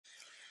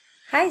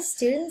Hi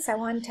students, I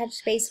want to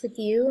touch base with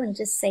you and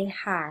just say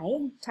hi,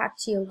 talk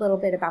to you a little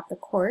bit about the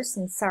course,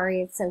 and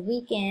sorry it's a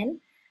weekend.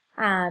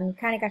 Kind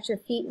of got your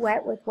feet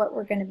wet with what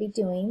we're going to be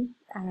doing.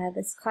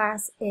 This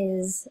class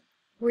is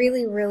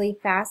really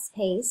fast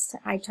paced.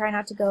 I try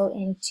not to go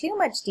in too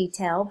much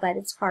detail, but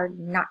it's hard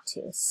not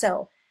to.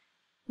 So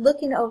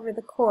looking over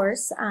the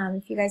course,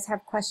 if you guys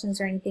have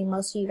questions or anything,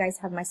 most of you guys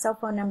have my cell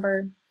phone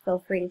number. Feel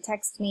free to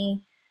text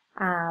me.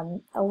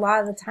 A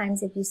lot of the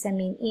times if you send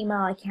me an email,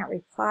 I can't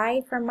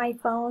reply from my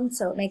phone,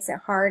 so it makes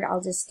it hard.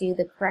 I'll just do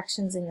the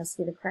corrections and you'll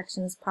see the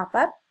corrections pop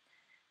up.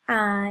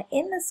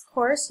 In this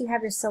course, you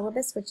have your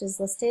syllabus, which is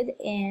listed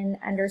in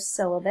under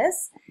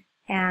syllabus,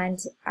 and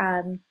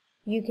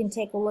you can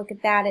take a look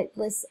at that. It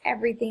lists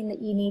everything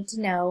that you need to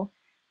know.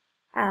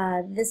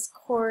 This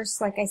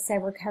course, like I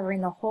said, we're covering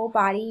the whole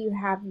body. You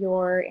have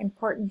your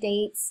important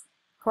dates,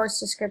 course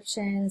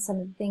description, some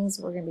of the things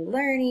we're going to be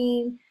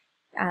learning,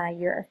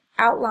 your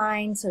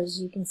outline. So as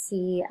you can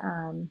see,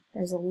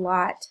 there's a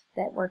lot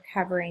that we're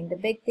covering. The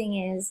big thing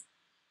is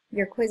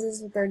your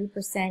quizzes are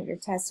 30%, your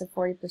tests are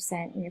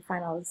 40%, and your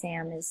final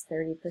exam is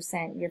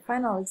 30%. Your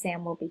final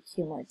exam will be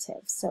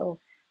cumulative. So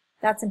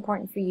that's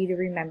important for you to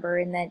remember,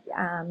 and that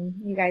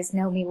you guys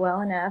know me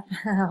well enough,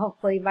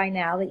 hopefully by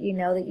now, that you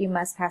know that you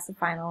must pass the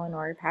final in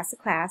order to pass the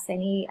class.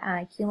 Any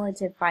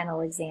cumulative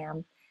final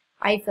exam,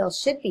 I feel,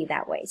 should be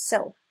that way.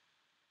 So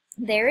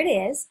there it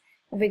is.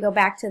 If we go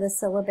back to the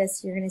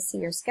syllabus, you're going to see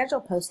your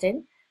schedule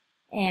posted,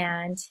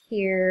 and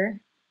here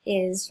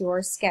is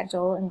your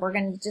schedule, and we're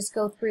going to just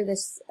go through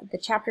the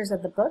chapters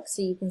of the book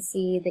so you can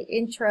see the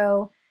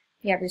intro.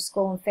 You have your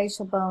skull and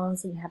facial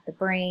bones, and you have the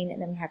brain,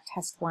 and then we have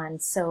test 1.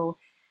 So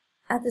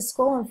at the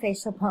skull and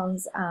facial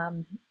bones,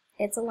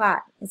 it's a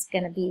lot. It's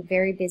going to be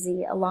very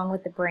busy, along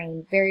with the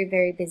brain,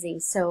 very busy.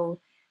 So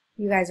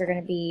you guys are going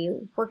to be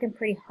working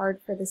pretty hard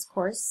for this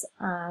course.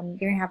 You're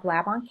going to have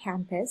lab on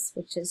campus,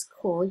 which is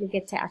cool. You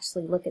get to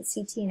actually look at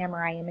CT and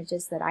MRI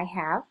images that I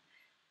have,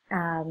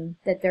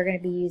 that they're going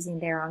to be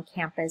using there on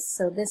campus.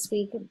 So this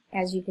week,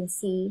 as you can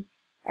see,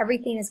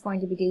 everything is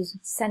going to be due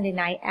Sunday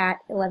night at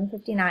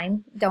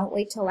 11:59. Don't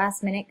wait till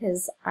last minute,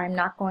 because I'm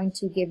not going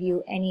to give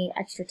you any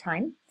extra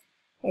time.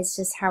 It's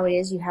just how it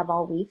is. You have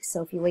all week.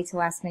 So if you wait till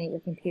last minute,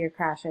 your computer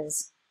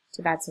crashes.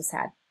 Too bad, so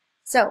sad.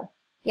 So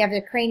you have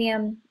your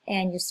cranium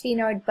and your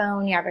sphenoid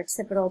bone, you have your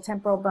occipital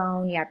temporal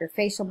bone, you have your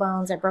facial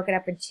bones. I broke it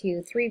up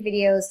into 3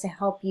 videos to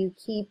help you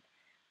keep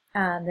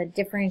the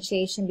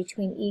differentiation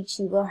between each.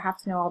 You will have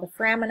to know all the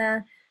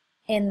foramina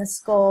in the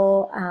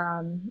skull.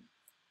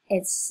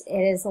 It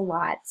is a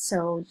lot,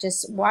 so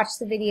just watch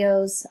the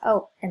videos.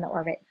 Oh, and the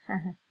orbit.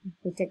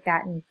 We took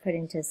that and put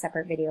into a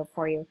separate video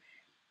for you.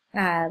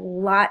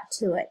 Lot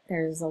to it.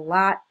 There's a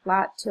lot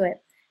to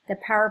it. The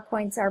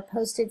PowerPoints are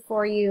posted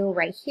for you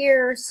right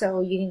here,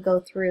 so you can go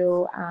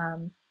through.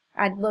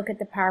 I'd look at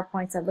the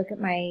PowerPoints, I'd look at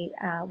my,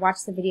 watch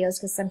the videos,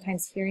 because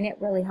sometimes hearing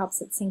it really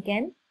helps it sink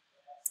in.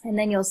 And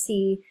then you'll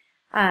see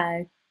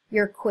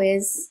your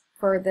quiz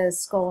for the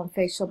skull and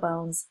facial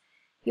bones.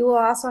 You will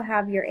also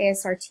have your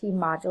ASRT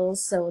modules,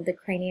 so the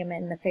cranium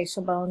and the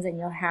facial bones, and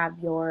you'll have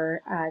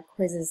your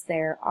quizzes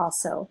there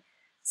also.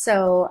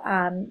 So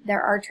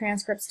there are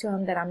transcripts to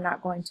them that I'm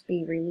not going to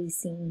be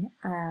releasing.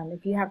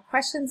 If you have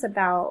questions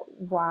about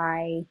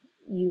why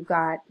you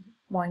got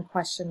one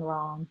question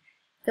wrong,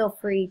 feel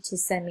free to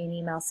send me an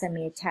email, send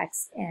me a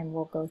text, and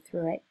we'll go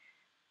through it.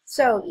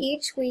 So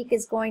each week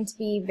is going to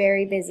be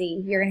very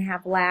busy. You're going to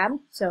have lab,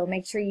 so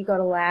make sure you go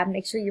to lab.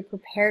 Make sure you're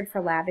prepared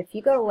for lab. If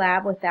you go to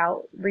lab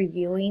without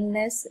reviewing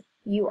this,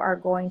 you are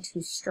going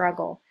to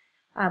struggle.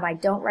 I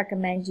don't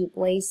recommend you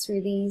blaze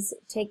through these.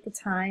 Take the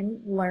time,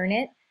 learn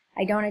it.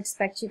 I don't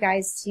expect you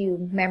guys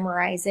to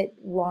memorize it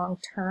long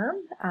term,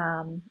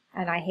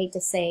 and I hate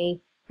to say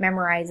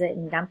memorize it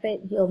and dump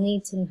it. You'll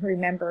need to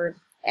remember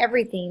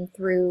everything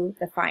through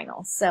the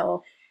final.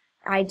 So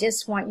I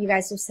just want you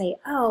guys to say,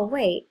 oh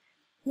wait,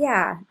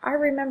 yeah, I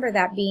remember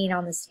that being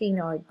on the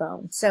sphenoid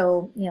bone.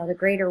 So, you know, the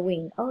greater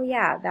wing. Oh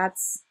yeah,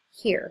 that's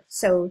here.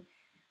 So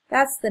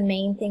that's the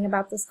main thing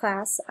about this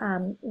class.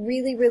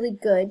 Really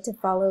good to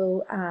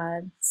follow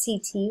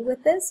CT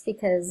with this,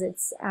 because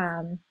it's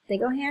they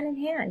go hand in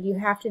hand. You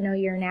have to know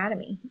your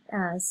anatomy.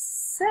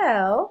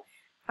 So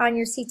on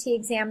your CT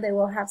exam, they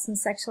will have some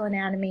sectional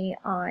anatomy.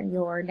 On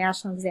your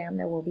national exam,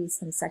 there will be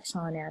some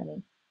sectional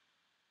anatomy.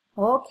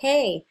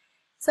 Okay,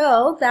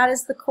 so that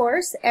is the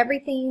course.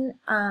 Everything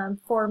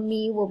for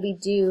me will be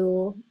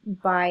due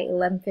by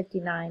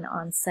 11:59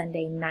 on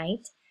Sunday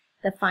night.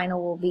 The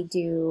final will be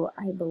due,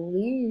 I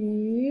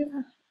believe,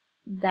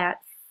 that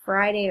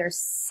Friday or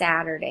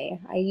Saturday.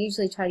 I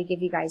usually try to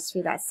give you guys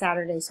through that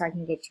Saturday so I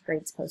can get your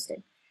grades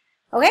posted.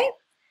 Okay?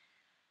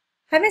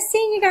 I miss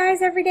seeing you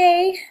guys every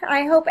day.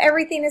 I hope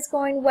everything is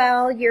going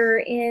well. You're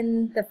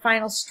in the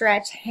final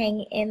stretch.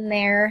 Hang in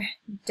there.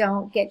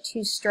 Don't get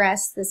too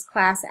stressed. This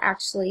class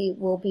actually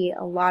will be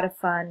a lot of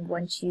fun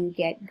once you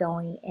get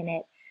going in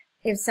it.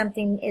 If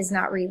something is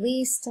not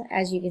released,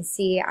 as you can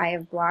see, I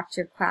have blocked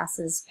your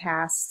classes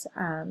past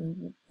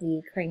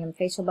the cranium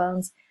facial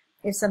bones.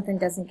 If something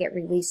doesn't get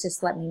released,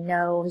 just let me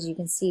know. As you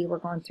can see, we're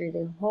going through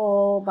the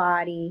whole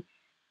body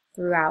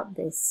throughout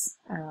this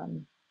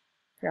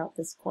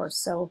course.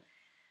 So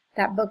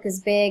that book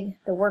is big.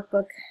 The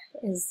workbook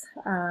is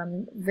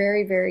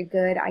very, very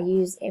good. I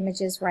use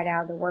images right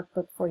out of the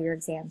workbook for your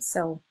exam,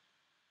 so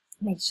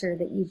make sure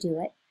that you do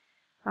it.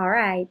 All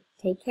right,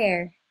 take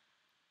care.